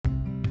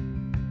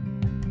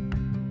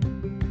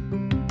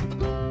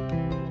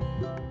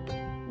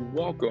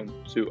Welcome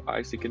to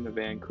Isaac and the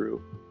Van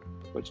Crew.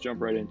 Let's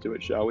jump right into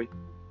it, shall we?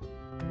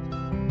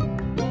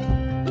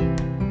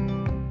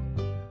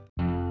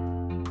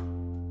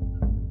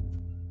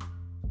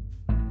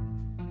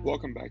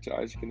 Welcome back to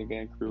Isaac and the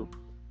Van Crew.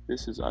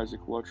 This is Isaac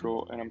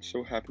Luttrell, and I'm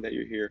so happy that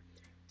you're here.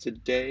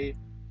 Today,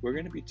 we're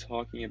going to be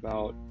talking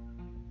about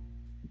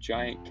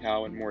giant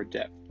cow in more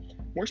depth.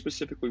 More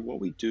specifically, what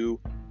we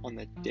do on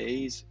the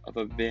days of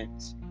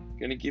events. I'm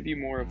going to give you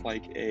more of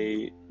like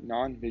a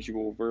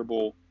non-visual,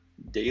 verbal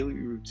daily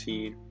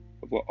routine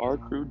of what our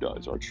crew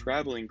does, our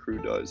traveling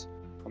crew does,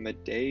 on the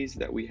days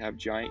that we have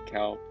giant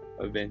cow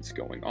events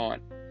going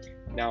on.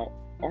 Now,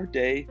 our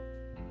day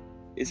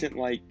isn't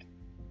like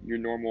your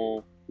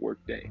normal work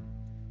day.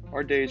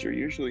 Our days are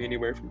usually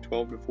anywhere from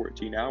 12 to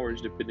 14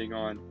 hours, depending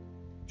on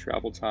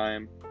travel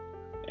time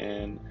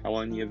and how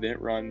long the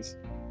event runs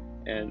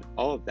and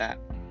all of that.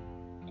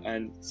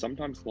 And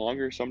sometimes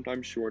longer,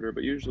 sometimes shorter,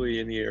 but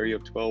usually in the area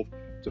of 12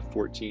 to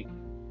 14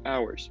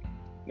 hours.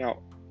 Now,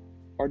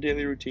 our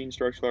daily routine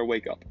starts with our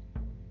wake up.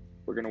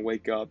 We're going to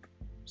wake up,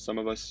 some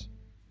of us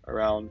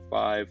around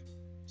 5,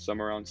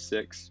 some around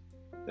 6.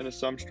 Then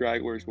some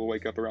stragglers will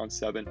wake up around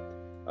 7.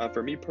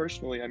 For me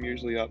personally, I'm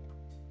usually up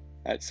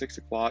at 6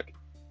 o'clock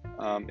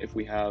if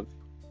we have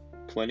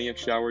plenty of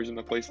showers in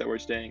the place that we're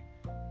staying.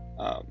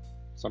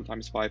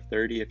 Sometimes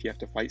 5:30 if you have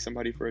to fight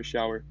somebody for a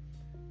shower.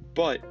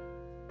 But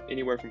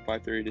anywhere from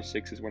 5:30 to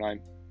 6 is when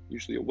I'm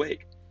usually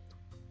awake.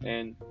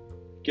 And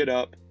get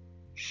up,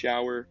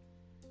 shower,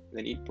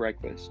 then eat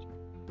breakfast.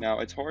 Now,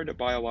 it's hard to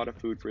buy a lot of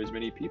food for as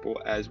many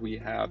people as we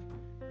have,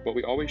 but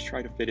we always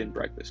try to fit in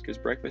breakfast because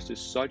breakfast is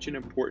such an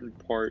important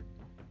part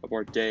of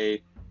our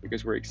day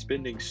because we're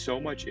expending so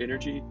much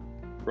energy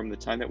from the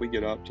time that we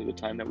get up to the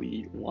time that we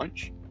eat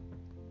lunch,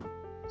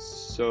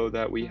 so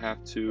that we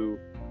have to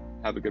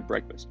have a good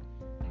breakfast.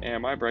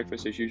 And my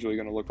breakfast is usually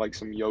going to look like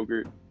some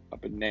yogurt, a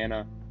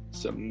banana,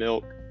 some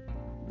milk,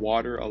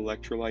 water,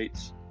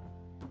 electrolytes,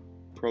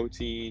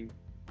 protein,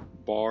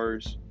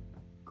 bars,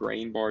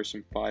 grain bars,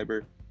 some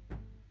fiber,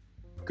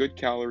 good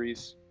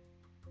calories,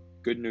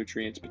 good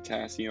nutrients,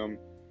 potassium,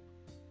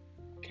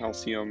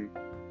 calcium,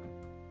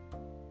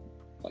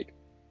 like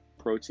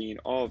protein,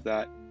 all of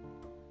that.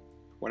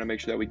 Want to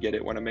make sure that we get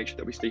it, want to make sure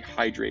that we stay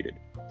hydrated.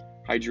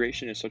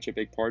 Hydration is such a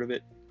big part of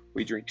it.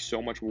 We drink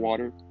so much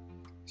water,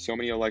 so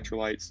many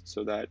electrolytes,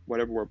 so that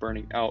whatever we're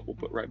burning out, we'll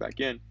put right back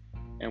in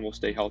and we'll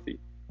stay healthy.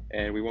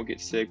 And we won't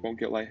get sick, won't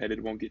get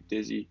lightheaded, won't get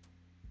dizzy.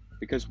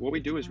 Because what we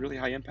do is really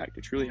high impact.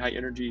 It's really high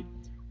energy.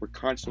 We're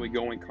constantly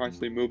going,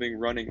 constantly moving,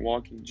 running,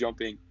 walking,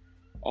 jumping,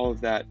 all of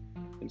that.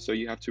 And so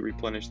you have to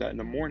replenish that in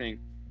the morning,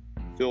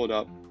 fill it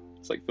up.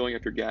 It's like filling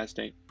up your gas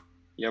tank.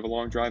 You have a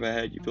long drive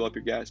ahead, you fill up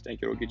your gas tank,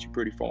 it'll get you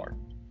pretty far.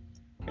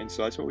 And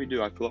so that's what we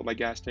do. I fill up my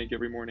gas tank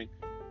every morning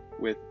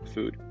with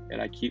food,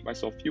 and I keep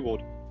myself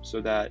fueled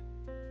so that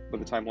by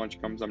the time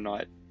lunch comes, I'm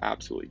not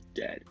absolutely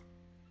dead.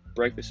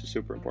 Breakfast is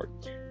super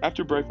important.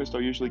 After breakfast,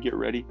 I'll usually get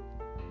ready,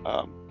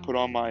 put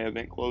on my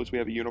event clothes. We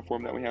have a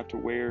uniform that we have to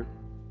wear,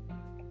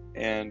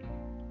 and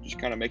just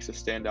kind of makes us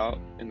stand out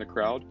in the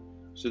crowd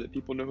so that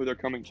people know who they're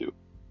coming to,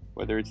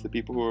 whether it's the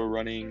people who are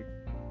running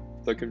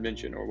the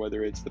convention or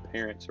whether it's the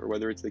parents or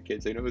whether it's the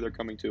kids. They know who they're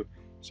coming to.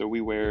 So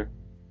we wear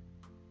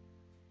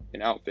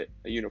an outfit,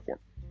 a uniform.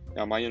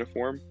 Now, my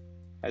uniform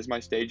has my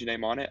stage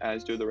name on it,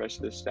 as do the rest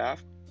of the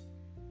staff,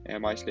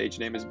 and my stage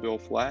name is Bill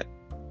Flat.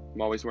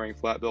 I'm always wearing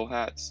flat bill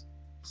hats,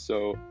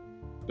 so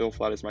Bill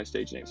Flat is my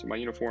stage name. So my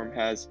uniform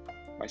has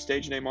my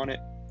stage name on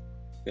it,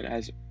 then it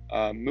has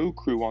Moo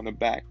Crew on the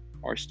back.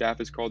 Our staff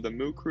is called the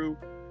Moo Crew,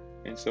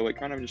 and so it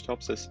kind of just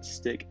helps us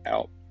stick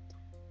out.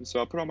 And so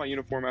I put on my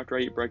uniform after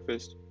I eat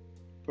breakfast,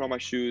 put on my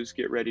shoes,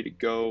 get ready to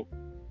go,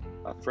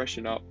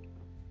 freshen up,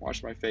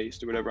 wash my face,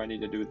 do whatever I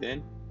need to do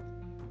then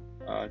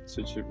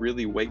to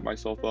really wake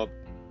myself up,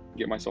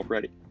 get myself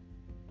ready.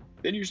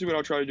 Then usually what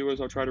I'll try to do is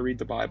I'll try to read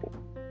the Bible.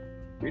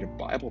 Read a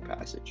Bible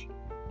passage.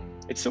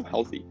 It's so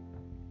healthy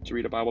to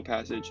read a Bible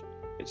passage.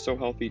 It's so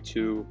healthy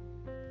to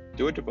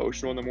do a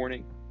devotional in the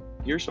morning.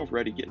 Get yourself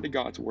ready, get into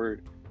God's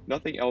Word.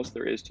 Nothing else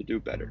there is to do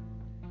better.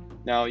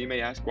 Now, you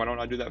may ask, why don't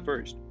I do that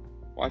first?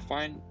 Well, I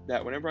find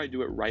that whenever I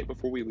do it right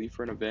before we leave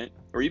for an event,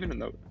 or even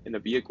in the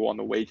vehicle on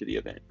the way to the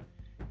event,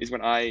 is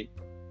when I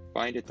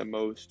find it the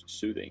most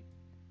soothing.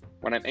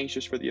 When I'm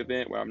anxious for the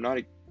event, when I'm not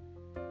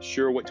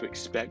sure what to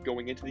expect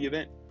going into the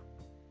event,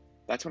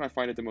 that's when I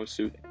find it the most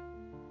soothing.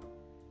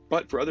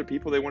 But for other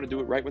people, they want to do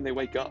it right when they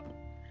wake up.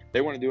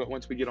 They want to do it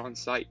once we get on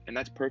site, and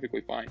that's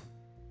perfectly fine.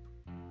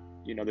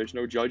 There's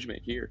no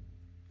judgment here.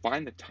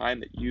 Find the time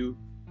that you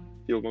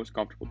feel most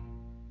comfortable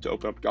to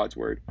open up God's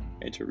Word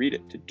and to read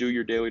it, to do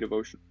your daily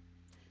devotion.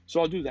 So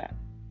I'll do that.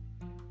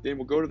 Then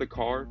we'll go to the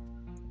car,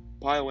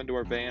 pile into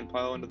our van,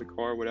 pile into the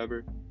car,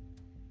 whatever.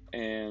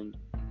 And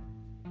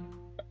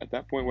at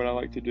that point, what I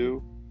like to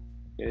do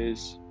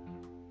is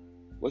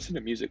listen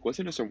to music,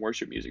 listen to some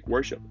worship music,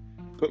 worship.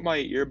 Put my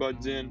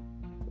earbuds in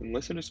and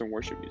listen to some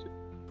worship music.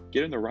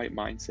 Get in the right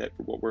mindset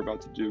for what we're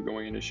about to do,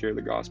 going in to share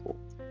the gospel.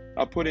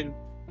 I'll put in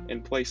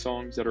and play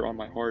songs that are on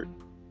my heart,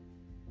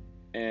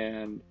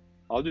 and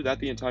I'll do that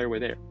the entire way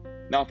there.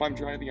 Now, if I'm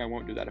driving, I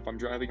won't do that. If I'm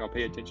driving, I'll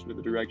pay attention to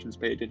the directions,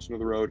 pay attention to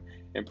the road,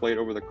 and play it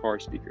over the car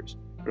speakers.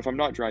 But if I'm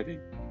not driving,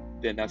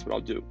 then that's what I'll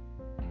do.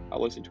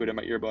 I'll listen to it in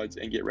my earbuds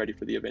and get ready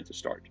for the event to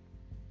start.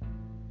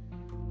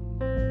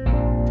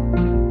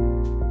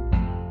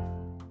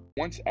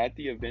 Once at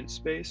the event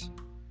space,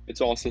 it's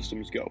all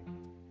systems go.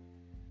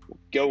 We'll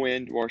go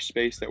into our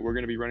space that we're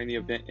going to be running the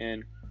event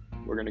in.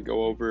 We're going to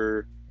go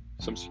over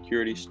some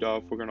security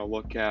stuff. We're going to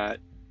look at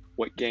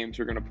what games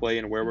we're going to play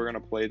and where we're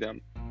going to play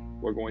them.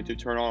 We're going to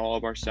turn on all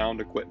of our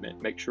sound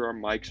equipment, make sure our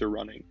mics are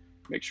running,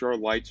 make sure our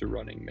lights are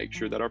running, make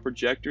sure that our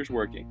projector's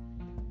working,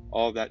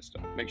 all of that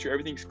stuff. Make sure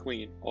everything's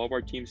clean. All of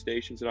our team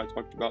stations that I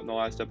talked about in the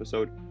last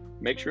episode,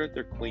 make sure that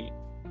they're clean,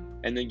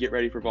 and then get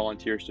ready for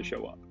volunteers to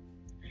show up.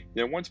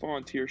 Then once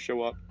volunteers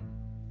show up,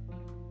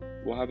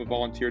 we'll have a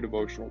volunteer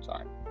devotional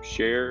time.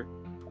 Share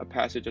a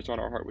passage that's on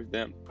our heart with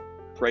them.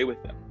 Pray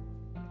with them.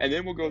 And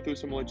then we'll go through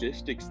some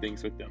logistics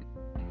things with them.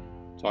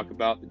 Talk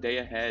about the day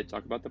ahead.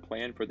 Talk about the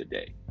plan for the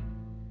day.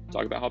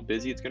 Talk about how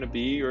busy it's going to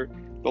be or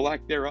the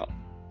lack thereof.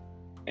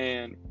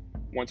 And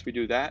once we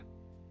do that,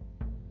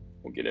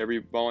 we'll get every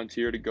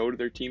volunteer to go to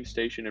their team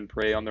station and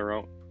pray on their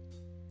own.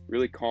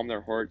 Really calm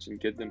their hearts and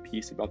give them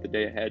peace about the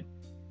day ahead.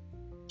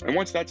 And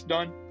once that's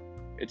done,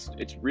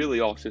 it's really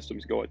all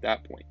systems go at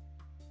that point,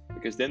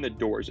 because then the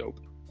doors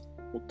open.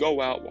 We'll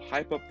go out, we'll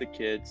hype up the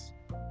kids,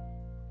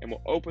 and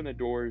we'll open the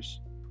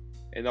doors,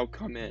 and they'll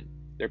come in.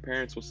 Their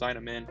parents will sign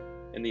them in,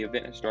 and the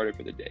event has started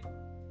for the day.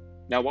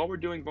 Now, while we're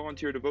doing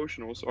volunteer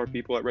devotionals, our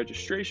people at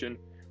registration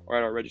or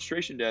at our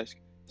registration desk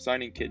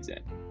signing kids in,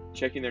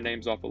 checking their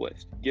names off a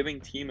list, giving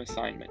team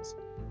assignments,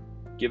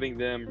 giving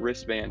them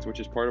wristbands, which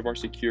is part of our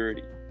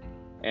security,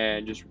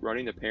 and just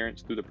running the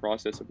parents through the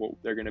process of what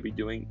they're going to be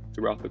doing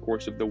throughout the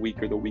course of the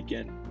week or the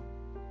weekend.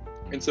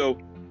 And so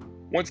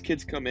once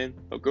kids come in,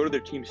 they'll go to their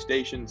team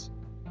stations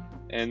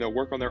and they'll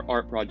work on their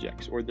art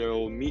projects, or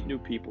they'll meet new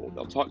people,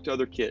 they'll talk to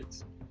other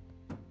kids.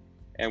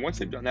 And once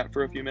they've done that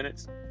for a few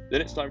minutes, then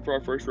it's time for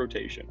our first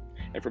rotation.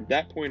 And from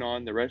that point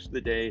on, the rest of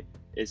the day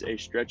is a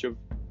stretch of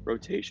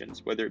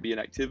rotations, whether it be an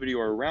activity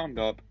or a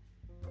roundup,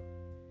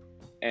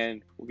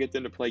 and we'll get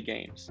them to play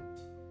games,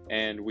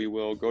 and we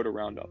will go to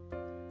roundup.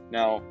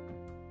 Now,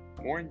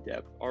 more in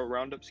depth, our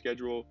roundup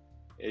schedule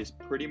is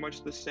pretty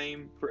much the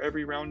same for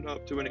every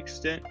roundup to an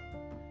extent.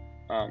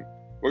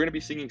 We're going to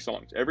be singing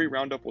songs. Every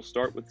roundup will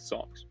start with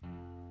songs.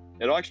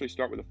 It'll actually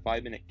start with a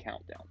 5-minute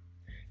countdown.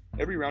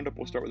 Every roundup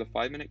will start with a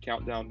 5-minute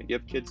countdown to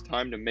give kids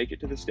time to make it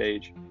to the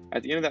stage.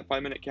 At the end of that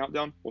 5-minute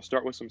countdown, we'll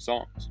start with some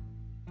songs.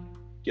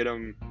 Get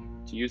them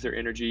to use their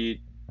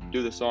energy,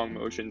 do the song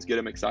motions, get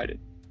them excited.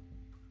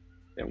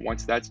 And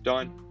once that's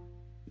done,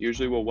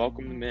 usually we'll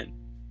welcome them in.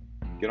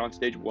 Get on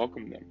stage,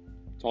 welcome them,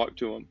 talk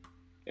to them,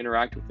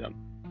 interact with them,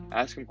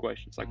 ask them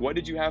questions like, what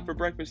did you have for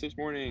breakfast this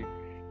morning?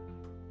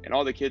 And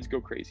all the kids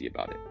go crazy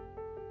about it.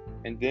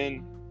 And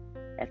then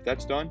after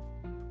that's done,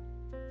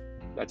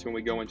 that's when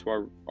we go into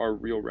our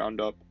real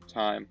roundup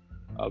time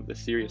of the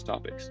serious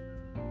topics.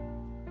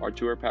 Our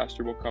tour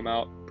pastor will come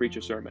out, preach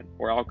a sermon,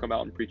 or I'll come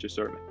out and preach a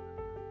sermon.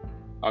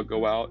 I'll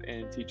go out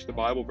and teach the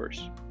Bible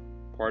verse,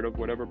 part of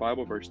whatever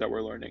Bible verse that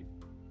we're learning.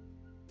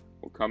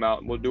 We'll come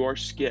out and we'll do our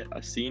skit,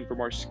 a scene from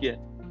our skit.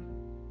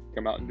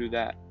 Come out and do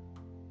that.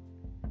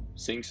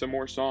 Sing some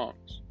more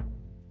songs.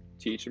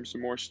 Teach them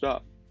some more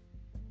stuff.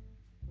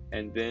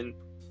 And then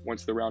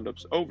once the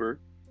roundup's over,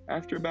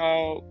 after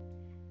about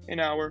an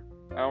hour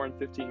and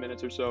 15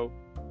 minutes or so,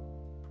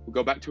 we'll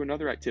go back to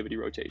another activity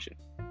rotation.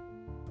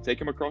 Take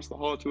them across the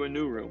hall to a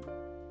new room.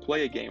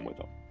 Play a game with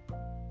them.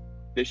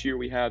 This year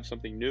we have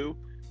something new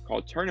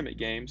called tournament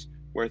games,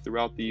 where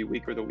throughout the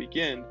week or the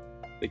weekend,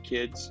 the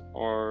kids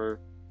are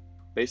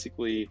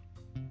basically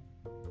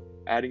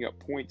adding up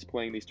points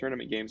playing these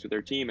tournament games with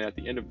their team, and at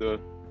the end of the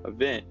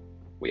event,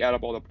 we add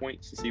up all the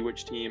points to see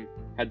which team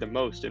had the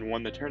most and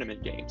won the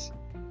tournament games.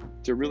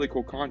 It's a really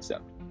cool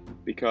concept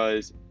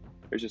because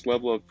there's this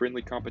level of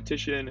friendly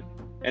competition,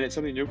 and it's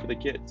something new for the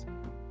kids.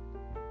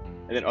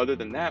 And then other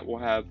than that, we'll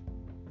have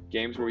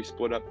games where we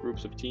split up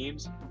groups of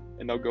teams,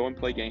 and they'll go and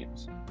play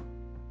games.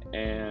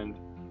 And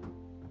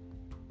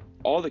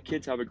all the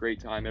kids have a great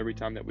time every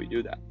time that we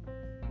do that.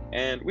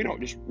 And we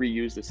don't just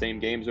reuse the same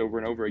games over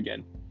and over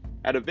again.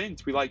 At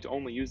events, we like to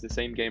only use the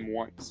same game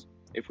once,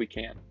 if we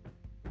can.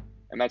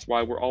 And that's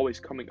why we're always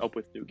coming up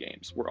with new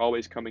games. We're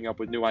always coming up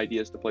with new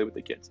ideas to play with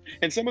the kids.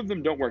 And some of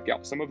them don't work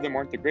out. Some of them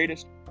aren't the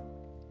greatest,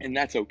 and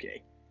that's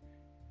okay.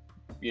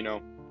 You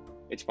know,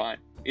 it's fine.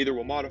 Either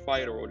we'll modify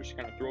it or we'll just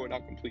kind of throw it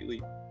out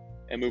completely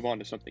and move on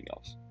to something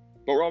else.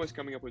 But we're always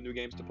coming up with new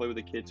games to play with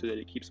the kids so that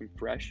it keeps them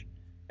fresh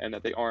and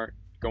that they aren't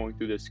going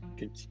through this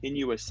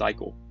continuous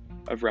cycle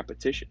of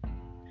repetition.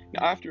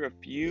 Now, after a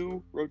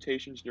few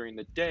rotations during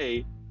the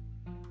day,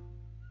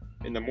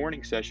 in the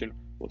morning session,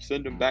 we'll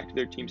send them back to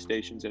their team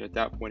stations, and at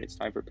that point, it's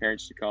time for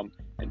parents to come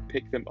and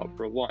pick them up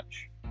for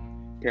lunch.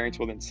 Parents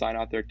will then sign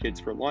out their kids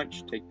for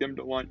lunch, take them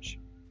to lunch,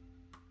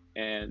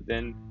 and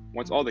then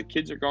once all the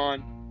kids are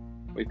gone,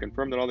 we've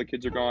confirmed that all the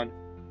kids are gone,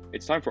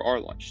 it's time for our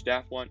lunch,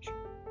 staff lunch,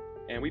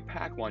 and we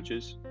pack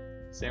lunches,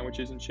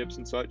 sandwiches and chips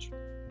and such,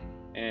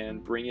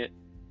 and bring it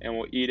and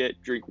we'll eat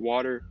it, drink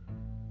water,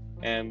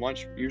 and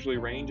lunch usually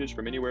ranges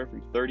from anywhere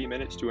from 30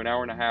 minutes to an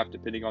hour and a half,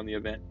 depending on the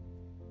event.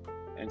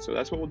 And so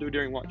that's what we'll do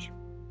during lunch.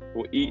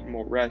 We'll eat and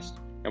we'll rest,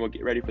 and we'll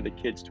get ready for the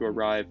kids to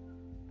arrive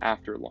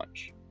after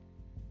lunch.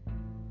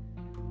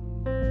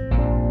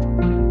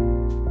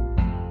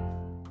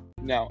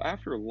 Now,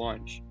 after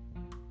lunch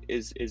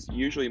is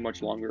usually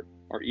much longer.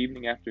 Our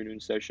evening afternoon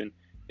session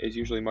is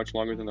usually much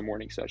longer than the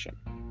morning session.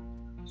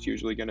 It's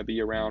usually going to be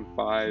around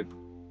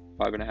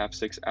 5.5,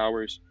 6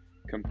 hours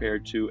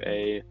compared to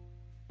a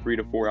 3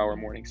 to 4 hour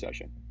morning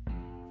session,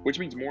 which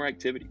means more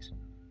activities.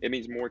 It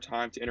means more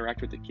time to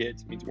interact with the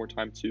kids. It means more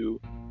time to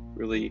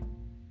really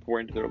pour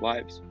into their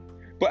lives.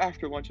 But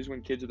after lunch is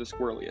when kids are the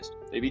squirreliest.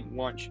 They've eaten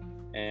lunch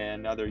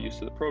and now they're used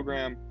to the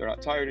program. They're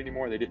not tired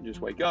anymore. They didn't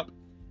just wake up.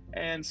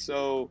 And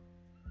so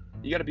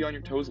you got to be on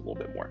your toes a little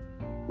bit more,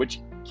 which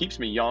keeps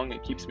me young.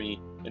 It keeps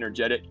me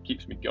energetic,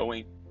 keeps me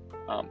going.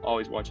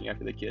 Always watching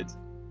after the kids.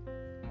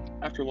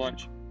 After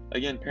lunch,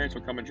 again, parents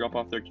will come and drop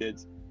off their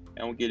kids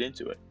and we'll get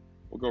into it.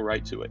 We'll go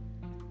right to it.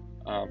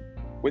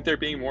 With there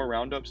being more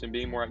roundups and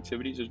being more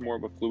activities, there's more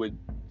of a fluid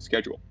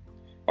schedule.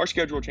 Our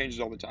schedule changes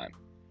all the time.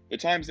 The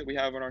times that we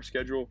have on our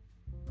schedule,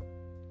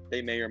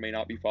 they may or may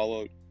not be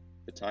followed.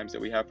 The times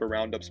that we have for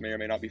roundups may or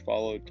may not be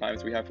followed.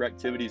 Times we have for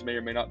activities may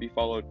or may not be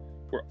followed.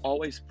 We're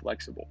always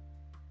flexible.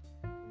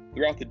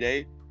 Throughout the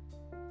day,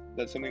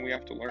 that's something we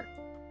have to learn.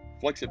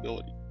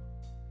 Flexibility.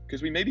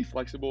 Because we may be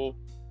flexible,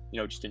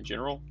 just in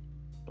general,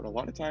 but a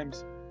lot of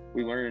times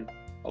we learn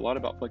a lot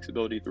about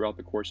flexibility throughout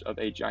the course of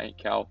a Giant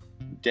Cow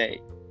day.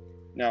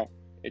 Now,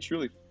 it's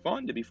really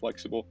fun to be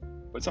flexible,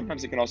 but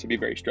sometimes it can also be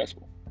very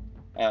stressful.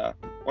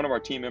 One of our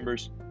team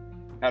members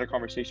had a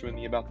conversation with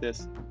me about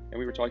this, and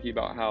we were talking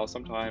about how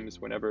sometimes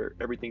whenever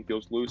everything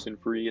feels loose and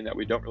free and that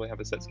we don't really have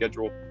a set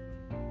schedule,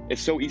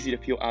 it's so easy to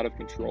feel out of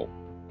control.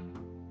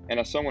 And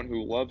as someone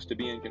who loves to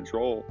be in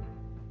control,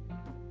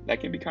 that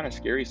can be kind of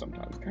scary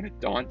sometimes, kind of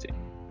daunting.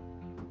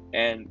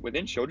 And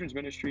within children's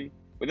ministry,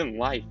 within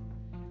life,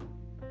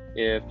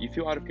 if you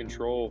feel out of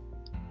control,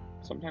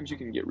 sometimes you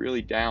can get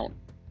really down.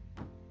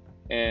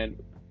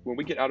 And when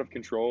we get out of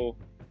control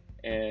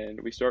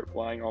and we start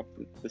flying off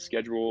the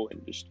schedule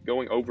and just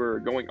going over or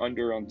going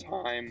under on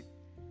time,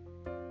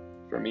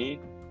 for me,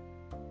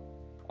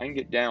 I can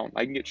get down.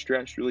 I can get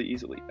stressed really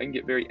easily. I can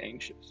get very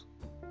anxious.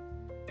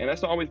 And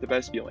that's not always the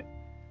best feeling.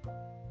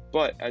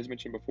 But as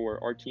mentioned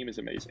before, our team is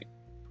amazing.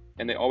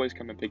 And they always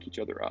come and pick each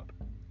other up.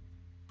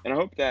 And I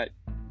hope that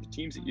the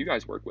teams that you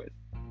guys work with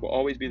will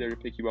always be there to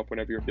pick you up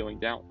whenever you're feeling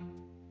down.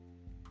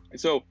 And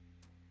so,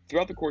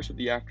 throughout the course of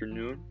the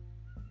afternoon,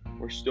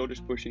 we're still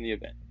just pushing the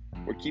event.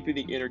 We're keeping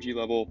the energy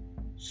level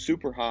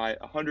super high,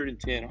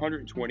 110,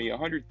 120,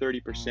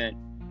 130%,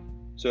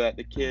 so that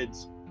the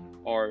kids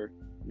are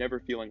never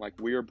feeling like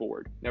we're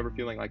bored, never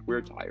feeling like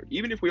we're tired.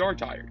 Even if we are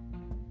tired,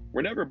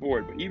 we're never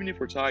bored, but even if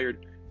we're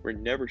tired, we're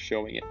never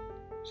showing it,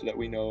 so that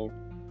we know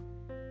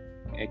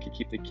and can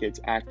keep the kids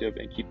active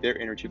and keep their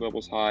energy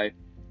levels high,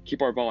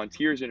 keep our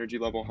volunteers' energy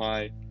level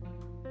high.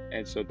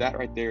 And so that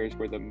right there is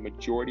where the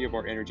majority of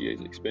our energy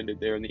is expended,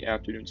 there in the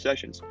afternoon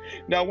sessions.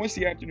 Now, once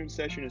the afternoon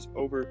session is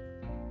over,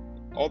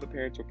 all the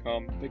parents will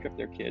come, pick up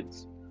their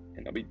kids,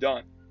 and they'll be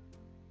done.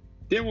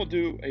 Then we'll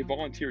do a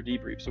volunteer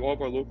debrief. So all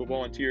of our local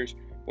volunteers,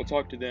 we'll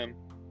talk to them.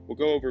 We'll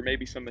go over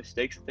maybe some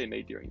mistakes that they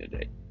made during the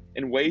day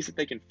and ways that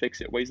they can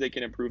fix it, ways they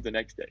can improve the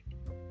next day.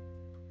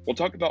 We'll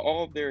talk about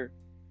all of their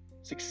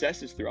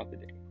successes throughout the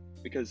day,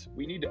 because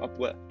we need to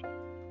uplift.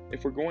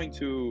 If we're going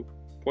to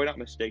point out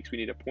mistakes, we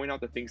need to point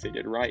out the things they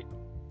did right.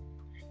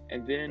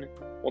 And then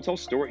we'll tell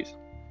stories,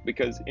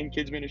 because in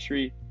kids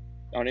ministry,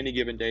 on any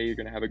given day, you're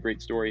going to have a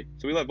great story.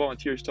 So we let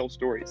volunteers tell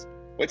stories.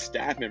 Let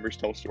staff members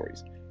tell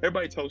stories.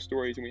 Everybody tells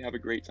stories and we have a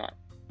great time.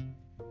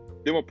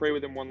 Then we'll pray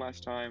with them one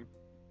last time,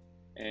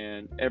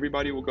 and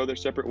everybody will go their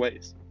separate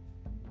ways,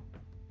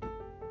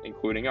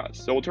 including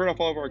us. So we'll turn off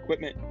all of our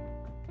equipment,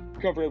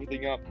 cover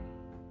everything up,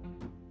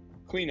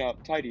 clean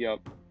up, tidy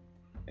up,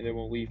 and then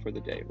we'll leave for the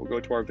day. We'll go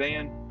to our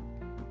van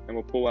and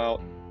we'll pull out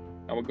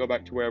and we'll go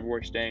back to wherever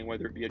we're staying,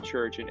 whether it be a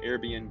church, an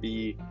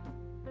Airbnb,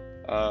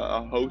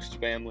 a host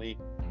family,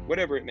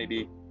 whatever it may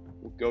be.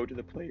 We'll go to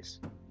the place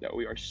that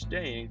we are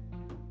staying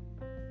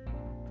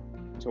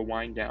to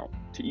wind down,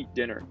 to eat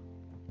dinner.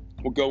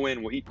 We'll go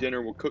in, we'll eat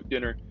dinner, we'll cook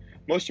dinner.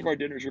 Most of our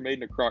dinners are made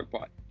in a crock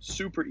pot.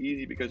 Super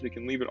easy because we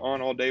can leave it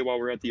on all day while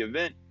we're at the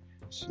event.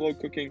 Slow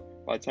cooking.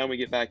 By the time we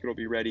get back, it'll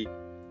be ready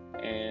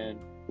and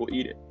we'll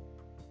eat it.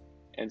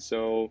 And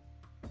so,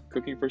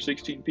 cooking for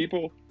 16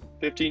 people,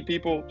 15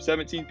 people,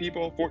 17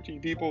 people, 14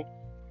 people,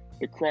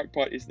 the crock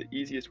pot is the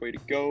easiest way to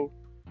go,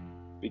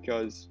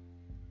 because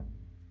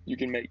you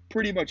can make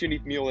pretty much any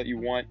meal that you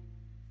want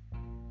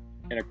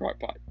in a crock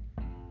pot.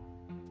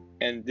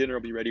 And dinner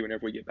will be ready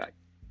whenever we get back.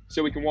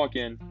 So we can walk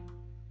in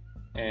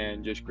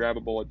and just grab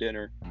a bowl of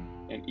dinner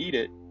and eat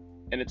it.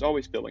 And it's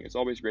always filling. It's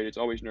always great. It's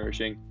always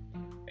nourishing.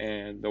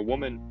 And the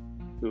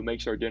woman who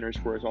makes our dinners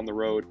for us on the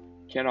road,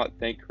 cannot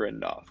thank her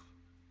enough.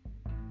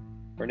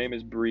 Her name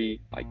is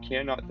Bree. I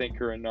cannot thank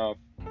her enough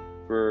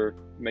for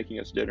making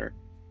us dinner,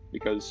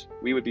 because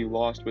we would be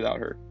lost without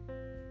her.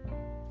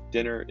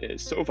 dinner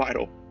is so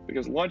vital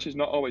because lunch is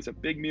not always a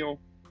big meal.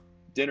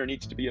 Dinner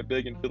needs to be a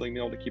big and filling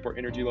meal to keep our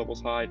energy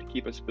levels high, to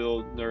keep us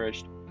filled,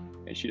 nourished,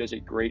 and she does a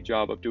great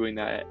job of doing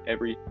that at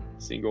every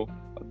single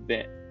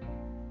event.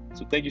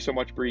 So thank you so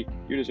much, Bree.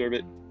 You deserve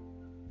it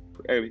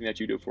for everything that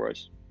you do for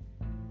us.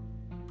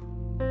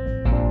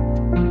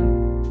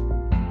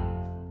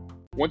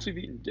 Once we've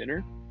eaten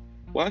dinner,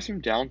 we'll have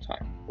some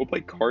downtime. We'll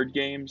play card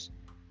games.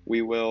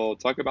 We will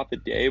talk about the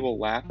day. We'll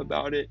laugh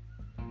about it.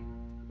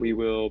 We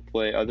will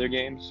play other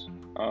games.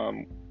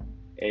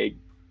 A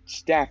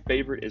staff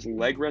favorite is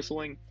leg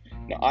wrestling.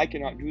 Now, I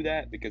cannot do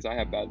that because I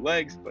have bad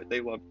legs, but they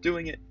love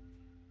doing it.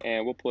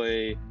 And we'll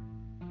play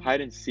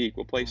hide and seek.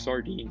 We'll play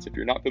sardines. If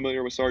you're not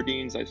familiar with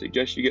sardines, I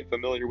suggest you get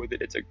familiar with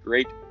it. It's a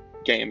great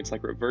game. It's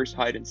like reverse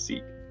hide and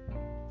seek.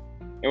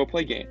 And we'll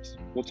play games.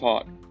 We'll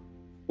talk.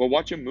 We'll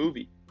watch a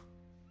movie.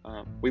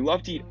 We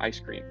love to eat ice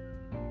cream.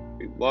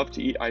 We love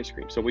to eat ice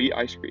cream. So we eat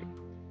ice cream.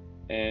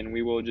 And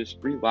we will just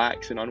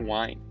relax and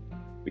unwind.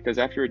 Because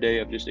after a day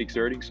of just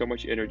exerting so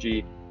much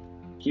energy,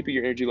 keeping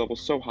your energy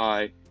levels so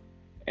high,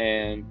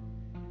 and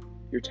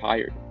you're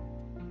tired.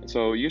 And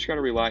so you just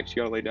gotta relax,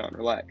 you gotta lay down,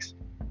 relax.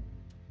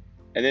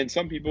 And then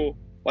some people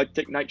like to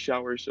take night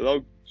showers, so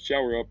they'll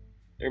shower up,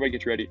 everybody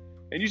gets ready,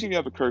 and usually we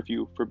have a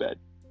curfew for bed.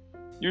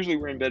 Usually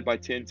we're in bed by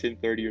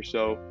 10:30 or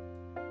so,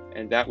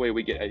 and that way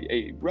we get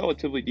a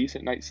relatively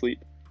decent night's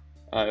sleep.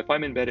 If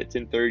I'm in bed at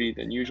 10:30,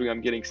 then usually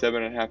I'm getting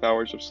 7.5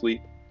 hours of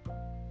sleep,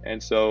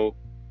 and so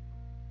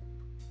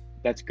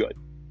that's good.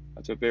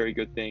 That's a very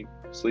good thing.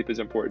 Sleep is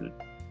important.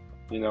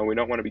 We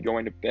don't want to be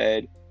going to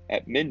bed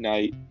at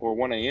midnight or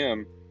 1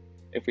 a.m.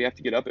 if we have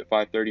to get up at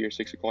 5:30 or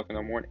 6 o'clock in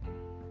the morning,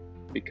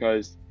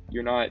 because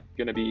you're not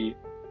going to be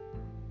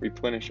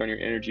replenished on your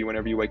energy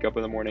whenever you wake up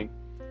in the morning.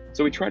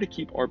 So we try to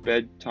keep our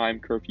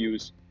bedtime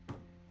curfews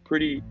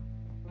pretty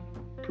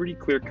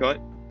clear cut,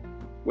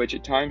 which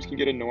at times can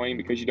get annoying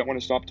because you don't want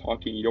to stop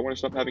talking, you don't want to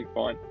stop having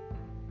fun,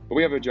 but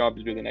we have a job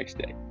to do the next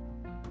day.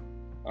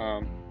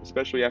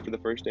 Especially after the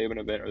first day of an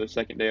event or the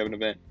second day of an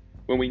event,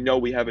 when we know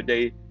we have a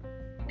day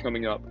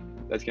coming up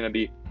that's going to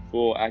be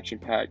full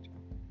action-packed,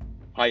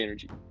 high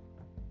energy.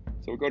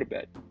 So we'll go to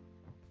bed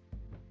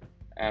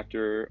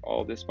after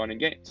all this fun and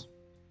games.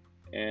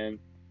 And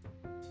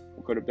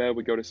we'll go to bed,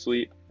 we go to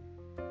sleep,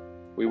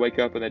 we wake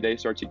up and the day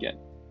starts again.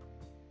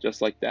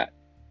 Just like that.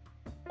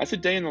 That's a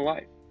day in the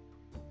life.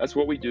 That's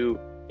what we do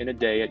in a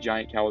day at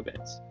Giant Cow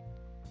events.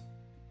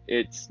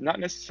 It's not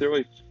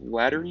necessarily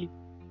flattery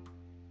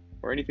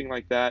or anything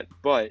like that,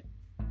 but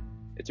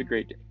it's a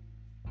great day.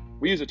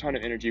 We use a ton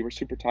of energy. We're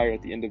super tired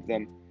at the end of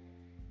them,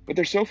 but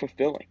they're so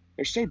fulfilling.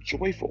 They're so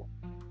joyful.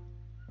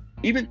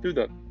 Even through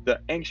the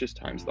anxious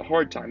times, the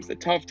hard times, the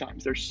tough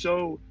times, they're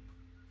so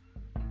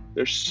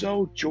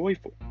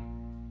joyful.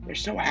 They're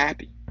so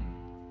happy.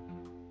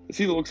 To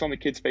see the looks on the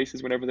kids'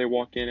 faces whenever they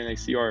walk in and they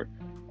see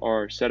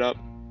our setup,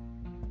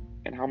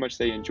 and how much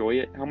they enjoy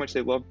it, how much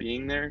they love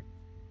being there,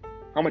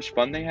 how much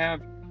fun they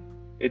have,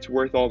 it's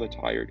worth all the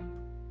tired.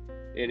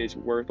 It is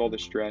worth all the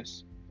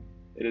stress.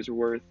 It is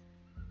worth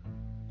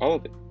all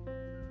of it.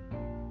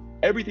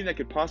 Everything that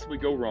could possibly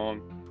go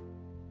wrong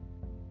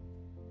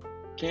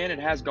can and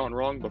has gone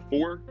wrong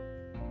before,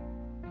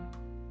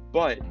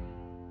 but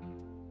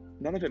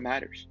none of it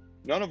matters.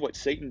 None of what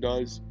Satan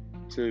does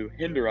to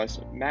hinder us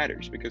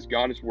matters, because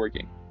God is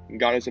working, and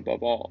God is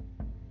above all,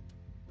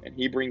 and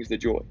He brings the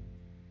joy.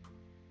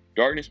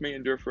 Darkness may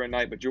endure for a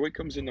night, but joy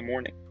comes in the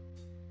morning.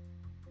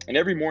 And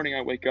every morning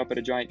I wake up at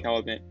a Giant Cow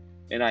event,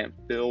 and I am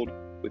filled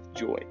with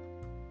joy.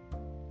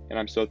 And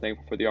I'm so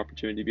thankful for the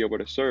opportunity to be able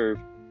to serve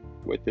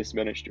with this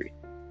ministry.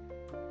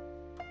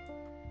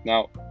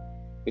 Now,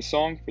 the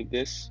song for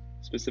this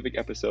specific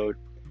episode,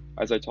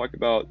 as I talk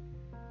about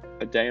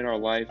a day in our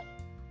life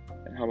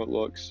and how it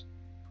looks,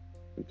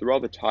 and through all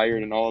the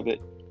tired and all of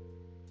it,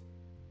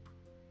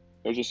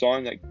 there's a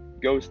song that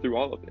goes through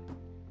all of it.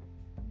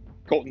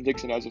 Colton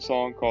Dixon has a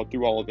song called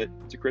Through All of It.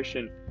 It's a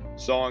Christian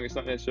song. It's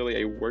not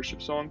necessarily a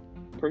worship song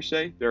per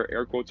se. There are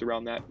air quotes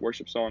around that,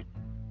 worship song.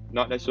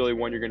 Not necessarily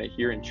one you're going to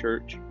hear in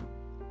church,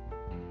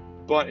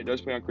 but it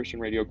does play on Christian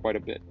radio quite a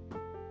bit.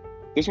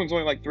 This one's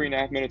only like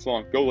 3.5 minutes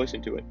long. Go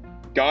listen to it.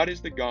 God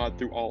is the God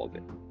through all of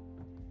it.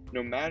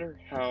 No matter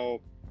how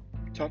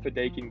tough a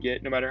day can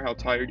get, no matter how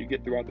tired you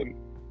get throughout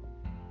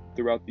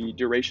the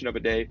duration of a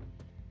day,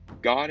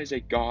 God is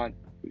a God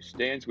who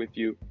stands with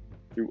you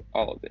through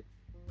all of it.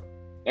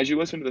 As you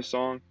listen to the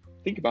song,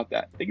 think about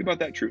that. Think about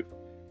that truth,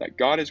 that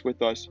God is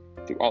with us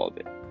through all of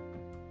it.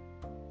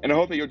 And I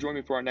hope that you'll join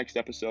me for our next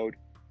episode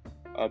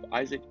of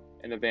Isaac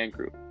and the Van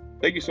Crew.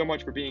 Thank you so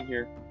much for being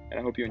here, and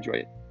I hope you enjoy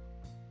it.